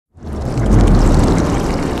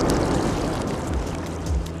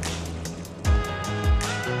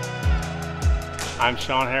I'm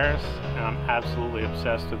Shawn Harris, and I'm absolutely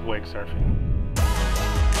obsessed with wake surfing.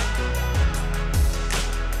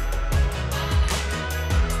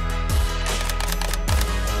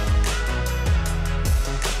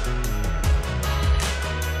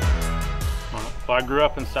 Well, I grew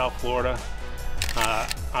up in South Florida.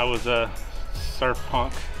 I was a surf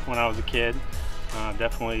punk when I was a kid.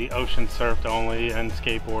 Definitely ocean surfed only and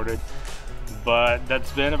skateboarded. But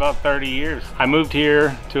that's been about 30 years. I moved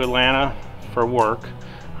here to Atlanta for work.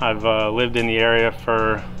 I've lived in the area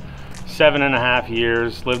for 7.5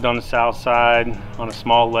 years, lived on the south side on a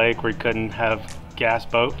small lake where you couldn't have gas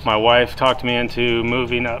boats. My wife talked me into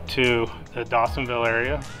moving up to the Dawsonville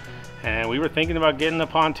area, and we were thinking about getting a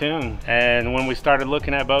pontoon. And when we started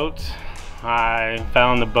looking at boats, I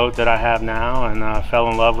found the boat that I have now and fell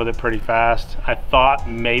in love with it pretty fast. I thought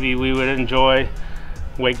maybe we would enjoy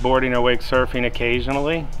wakeboarding or wake surfing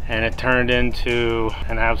occasionally, and it turned into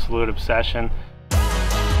an absolute obsession.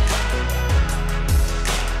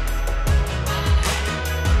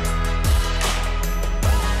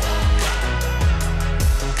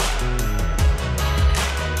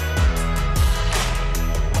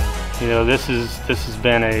 You know, this has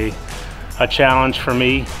been a challenge for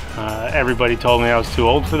me. Everybody told me I was too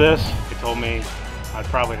old for this. They told me I'd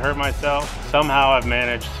probably hurt myself. Somehow I've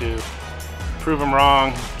managed to prove them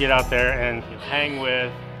wrong, get out there and hang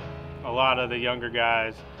with a lot of the younger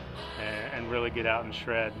guys and really get out and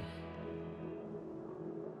shred.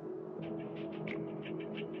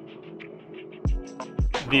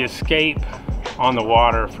 The escape on the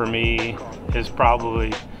water for me is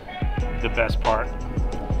probably the best part.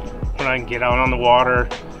 When I can get out on the water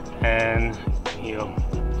and, you know,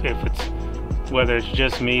 whether it's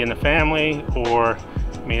just me and the family or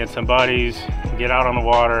me and some buddies, get out on the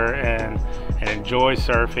water and enjoy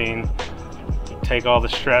surfing, take all the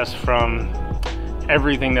stress from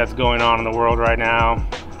everything that's going on in the world right now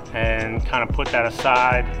and kind of put that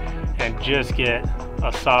aside and just get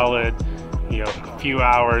a solid, you know, few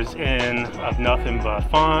hours in of nothing but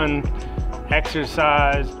fun,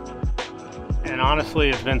 exercise. And honestly,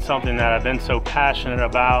 it's been something that I've been so passionate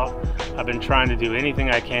about. I've been trying to do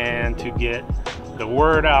anything I can to get the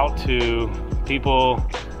word out to people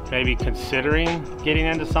maybe considering getting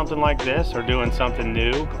into something like this or doing something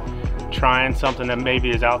new, trying something that maybe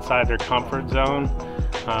is outside their comfort zone.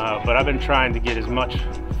 But I've been trying to get as much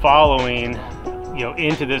following, you know,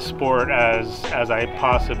 into this sport as I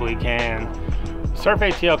possibly can. Surf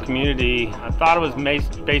ATL Community, I thought it was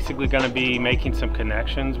basically going to be making some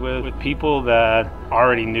connections with people that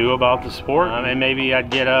already knew about the sport, and maybe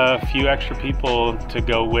I'd get a few extra people to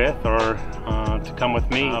go with or to come with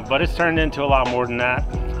me. But it's turned into a lot more than that.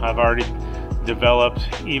 I've already developed,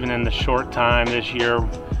 even in the short time this year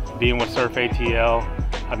being with Surf ATL,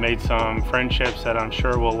 I've made some friendships that I'm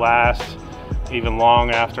sure will last even long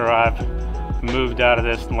after I've moved out of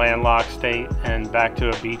this landlocked state and back to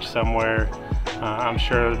a beach somewhere. I'm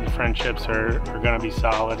sure the friendships are going to be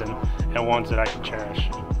solid and ones that I can cherish.